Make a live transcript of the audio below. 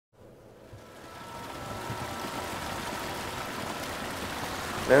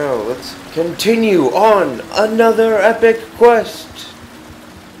Now, let's continue on another epic quest.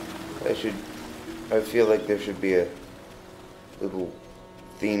 I feel like there should be a little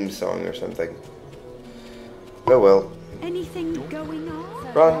theme song or something. Oh well. Anything going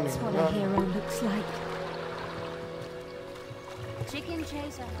on? Run, That's what run. a hero looks like. Chicken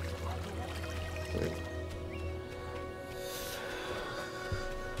chaser.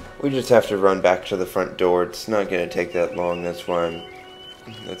 We just have to run back to the front door. It's not gonna take that long. That's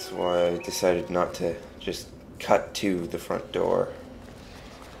why I decided not to just cut to the front door.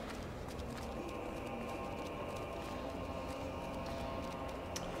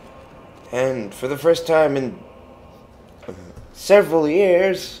 And for the first time in several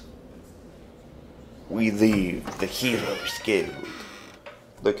years, we leave the Heroes Guild.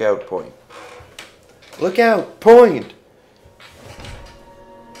 Lookout point. Lookout point!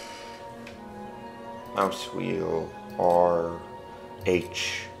 Mouse wheel R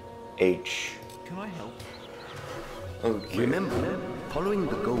H H. Can I help? Okay. Remember, following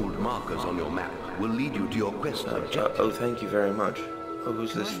the gold markers on your map will lead you to your quest objective. Oh, thank you very much. Oh,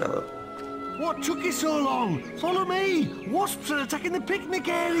 who's this fellow? What took you so long? Follow me! Wasps are attacking the picnic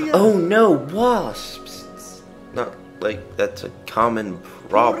area! Oh no, wasps! It's not like that's a common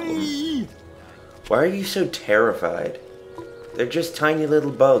problem. Hurry! Why are you so terrified? They're just tiny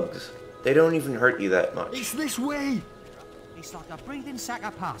little bugs. They don't even hurt you that much. It's this way! It's like a breathing sack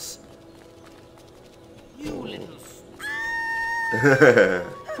of pus. You little...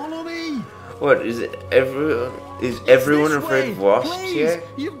 Follow me! What is it? Everyone afraid of wasps here?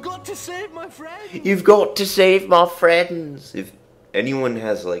 You've got to save my friend! You've got to save my friends. If anyone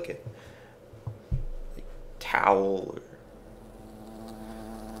has like a towel, or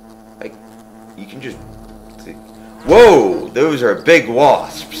like, you can just. Whoa! Those are big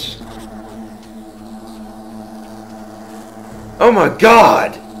wasps. Oh my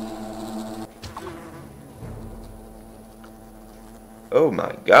God! Oh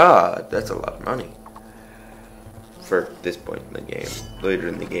my God, that's a lot of money. For this point in the game. Later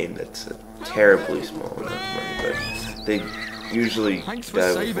in the game, that's a terribly small amount of money, but they usually die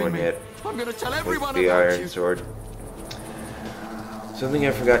with one hit with the iron sword. Something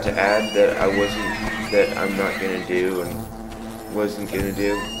I forgot to add that I'm not gonna do and wasn't gonna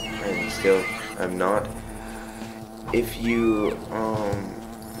do, and still I'm not. If you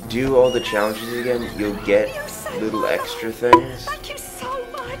do all the challenges again, you'll get little extra things. Thank you so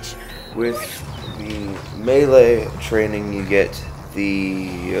much. With the melee training, you get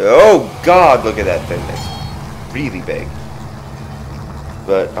the... Oh God, look at that thing. That's really big.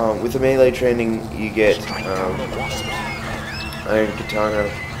 But with the melee training, you get iron katana.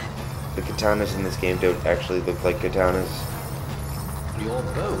 The katanas in this game don't actually look like katanas. Your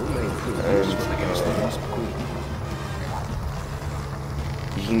bow may prove useful against the wasp queen.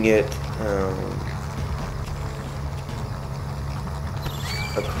 You can get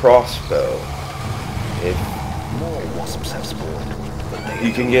a crossbow. If more wasps have spawned,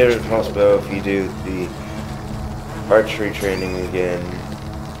 you can get a crossbow if you do the archery training again,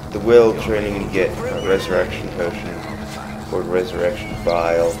 the will training, you get a resurrection potion or resurrection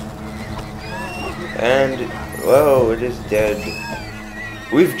vial, and whoa, it is dead.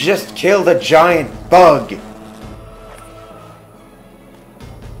 We've just killed a giant bug.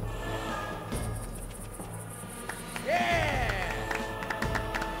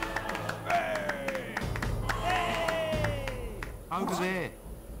 Over there.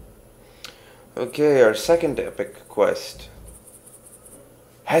 Okay, our second epic quest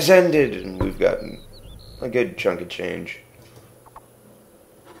has ended, and we've gotten a good chunk of change.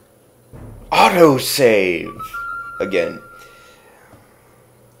 Autosave! Again.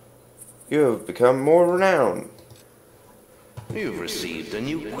 You have become more renowned. you've received a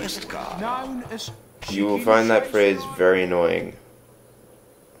new quest card. Known as You will find that phrase very annoying.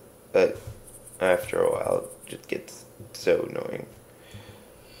 But after a while, it just gets so annoying.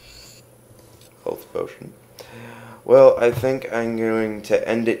 Health potion. Well, I think I'm going to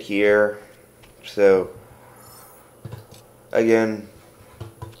end it here. So, again,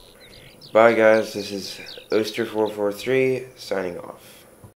 bye guys. This is Oster443 signing off.